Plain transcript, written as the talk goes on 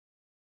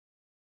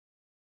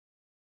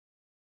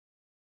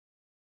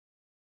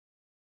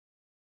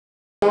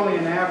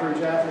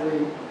average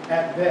athlete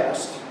at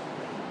best.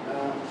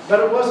 But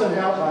it wasn't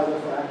helped by the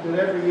fact that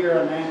every year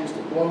I managed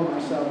to blow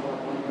myself up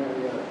one way or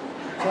the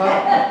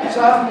other.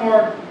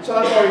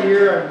 Sophomore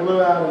year, I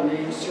blew out a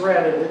knee,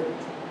 shredded it.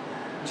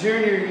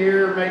 Junior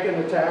year, making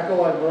a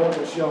tackle, I broke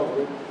a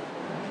shoulder.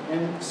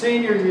 And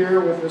senior year,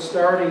 with the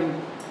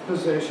starting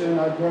position,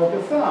 I broke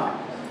a thumb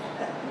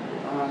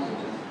on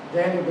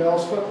Danny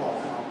Bell's football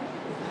helmet.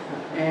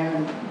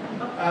 And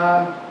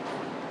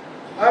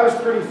I was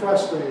pretty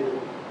frustrated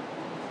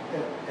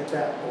at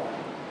that point.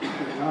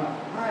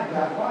 My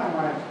God, why am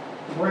I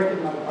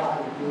breaking my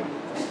body doing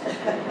this?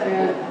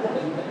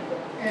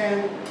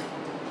 And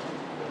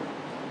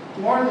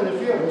more than a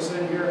few of us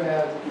in here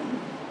had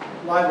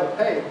Lila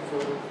Pate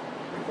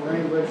for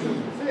English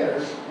and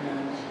theater,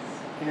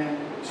 and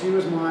she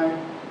was my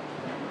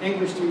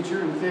English teacher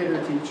and theater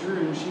teacher,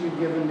 and she had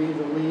given me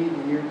the lead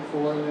the year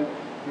before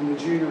in the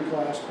junior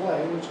class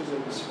play, which was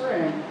in the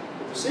spring.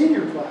 But the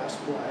senior class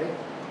play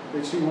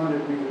that she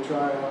wanted me to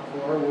try out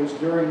for was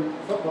during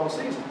football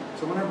season.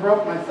 So when I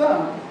broke my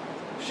thumb,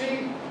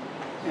 she,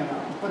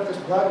 put this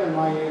bug in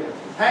my ear.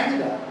 Hang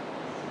it up.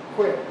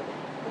 Quit.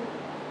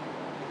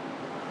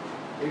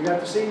 You got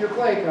the senior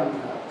play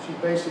coming up. She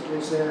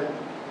basically said,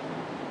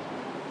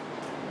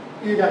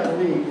 you got the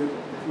lead if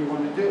you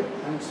want to do it.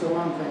 And so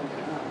I'm thinking,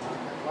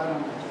 why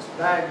don't I just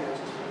bag this?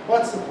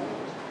 What's the point?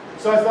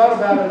 So I thought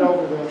about it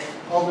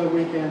over the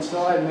weekend,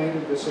 so I made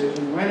a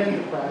decision, went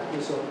into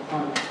practice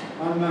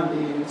on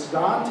Monday, and it's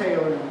Don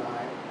Taylor and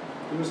I,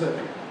 who was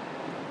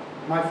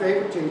my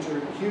favorite teacher,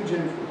 a huge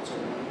influence on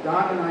me.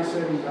 Don and I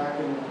sitting back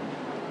in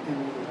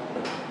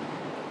the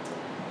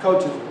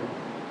coach's room.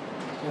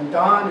 And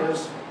Don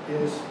is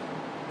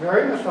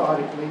very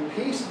methodically,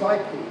 piece by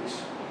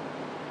piece,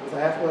 with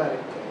athletic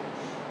tape,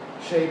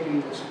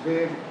 shaping this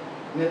big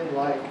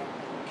knit-like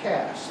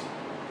cast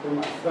for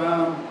my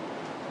thumb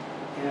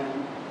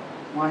and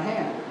my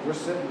hand. We're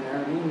sitting there,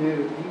 and he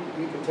knew,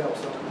 he could tell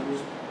something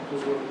was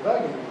really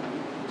bugging him.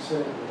 He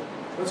said,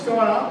 what's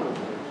going on with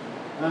it?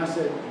 And I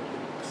said,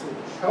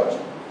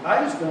 Coach,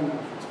 I just don't know if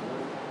it's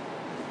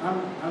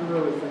working. I'm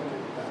really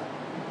thinking about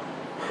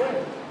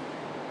quitting.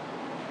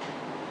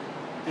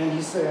 And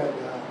he said,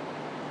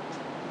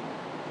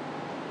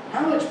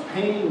 how much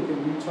pain can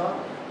you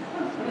tolerate?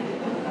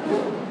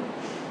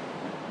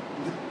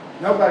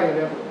 Nobody had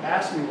ever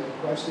asked me that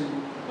question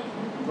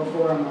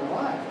before in my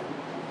life.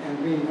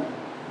 And being a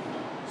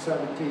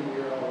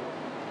 17-year-old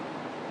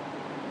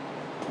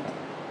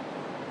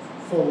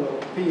full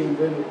of pea and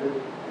vinegar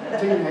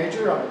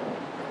teenager,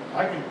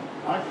 I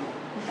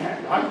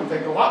can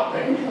take a lot of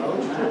pain,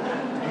 Coach.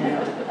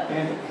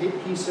 And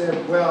he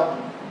said, well,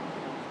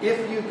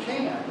 if you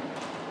can,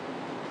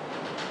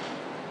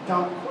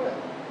 don't quit.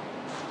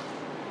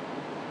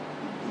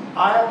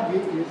 I'll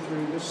get you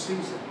through this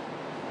season.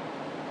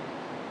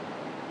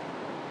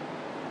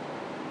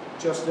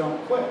 Just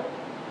don't quit.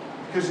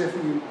 Because if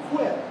you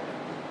quit,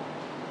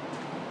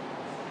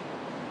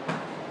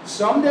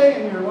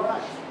 someday in your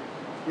life,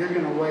 you're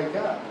going to wake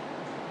up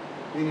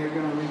and you're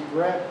going to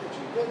regret that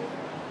you did that.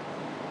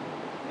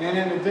 And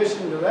in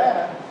addition to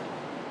that,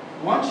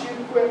 once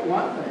you quit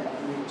one thing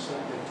that means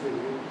something to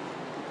you,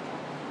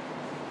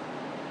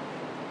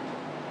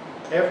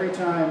 every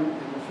time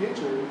in the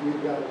future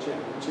you've got a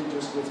challenge, it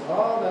just gets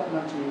all that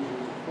much easier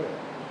to quit.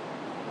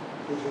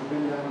 Because you've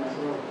been down that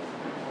road.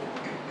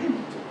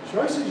 The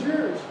choice is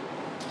yours.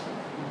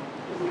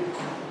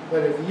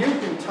 But if you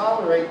can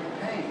tolerate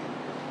the pain,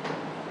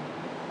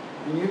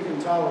 and you can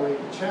tolerate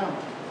the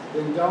challenge,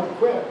 then don't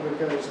quit,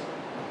 because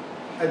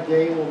a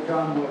day will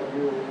come where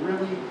you'll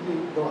really be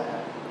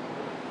glad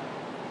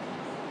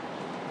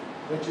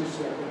that you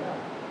stuck it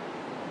out.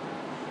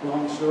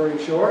 Long story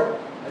short,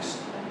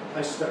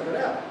 I stuck it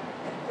out.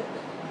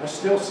 I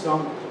still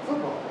stunk as a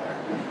football player.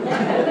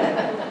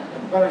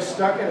 But I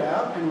stuck it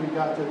out, and we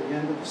got to the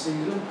end of the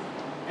season,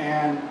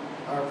 and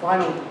our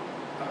final,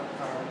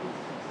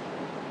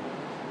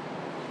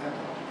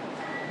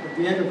 at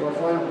the end of our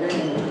final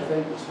game, which I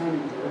think was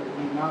Huntingburg, it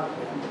may not have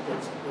been, but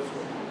that's what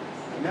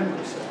my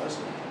memory says.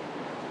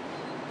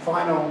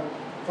 Final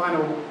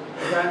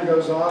gun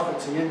goes off,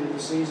 it's the end of the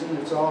season,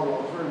 it's all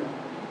over, and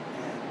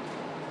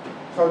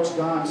Coach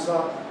Don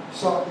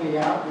sought me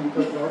out, and he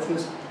put both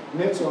his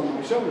mitts on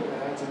my shoulder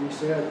pads, and he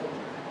said,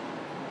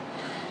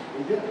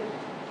 we did it.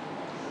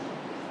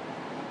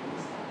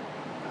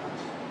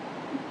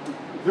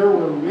 There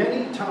were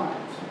many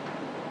times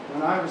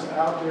when I was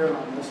out there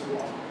on this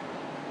walk,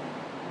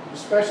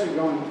 especially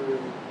going through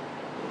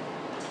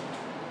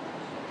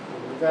the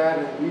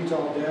Nevada and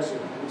Utah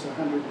desert, and it's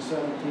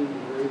 117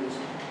 degrees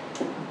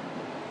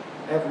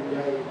every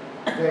day,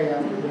 day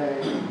after day,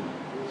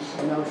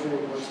 with no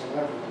shade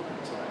whatsoever on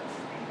that side.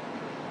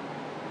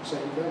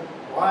 Same thing.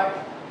 Why?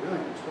 Really,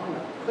 why am I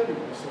putting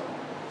myself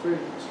through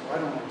this? Why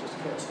don't I just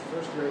catch the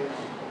first grade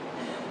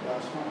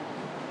last month?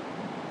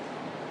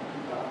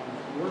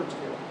 Words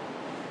get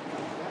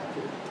back to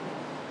it.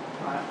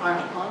 I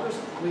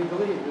honestly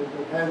believe that if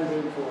it hadn't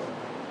been for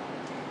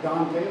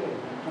Don Taylor and the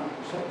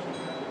conversation,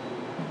 that would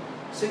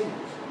be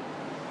seniors.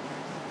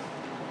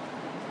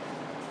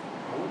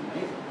 I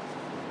me,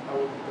 I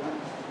wouldn't have done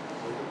it.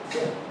 I wouldn't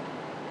have.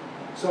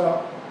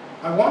 So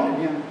I wanted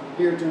him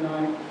here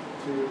tonight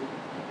to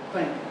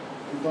thank him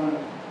in front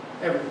of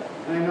everybody.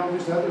 And I know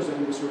there's others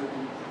in this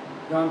room.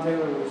 Don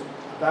Taylor was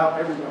about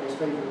everybody's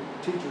favorite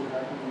teacher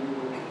back when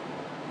we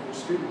were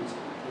students.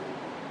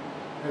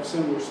 Have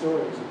similar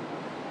stories and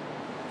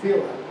feel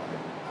that way.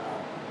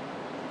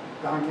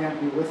 Don can't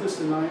be with us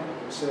tonight.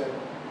 Like I said,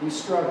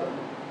 he's struggling.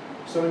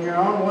 So in your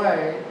own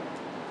way,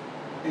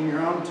 in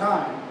your own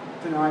time,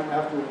 tonight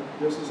after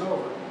this is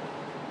over,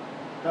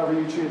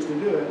 however you choose to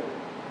do it,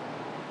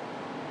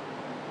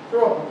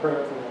 throw up a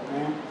prayer for that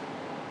man.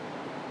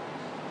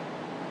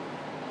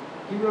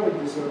 He really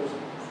deserves it.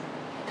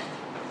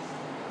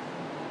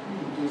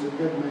 He's a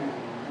good man.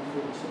 I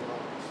feel so.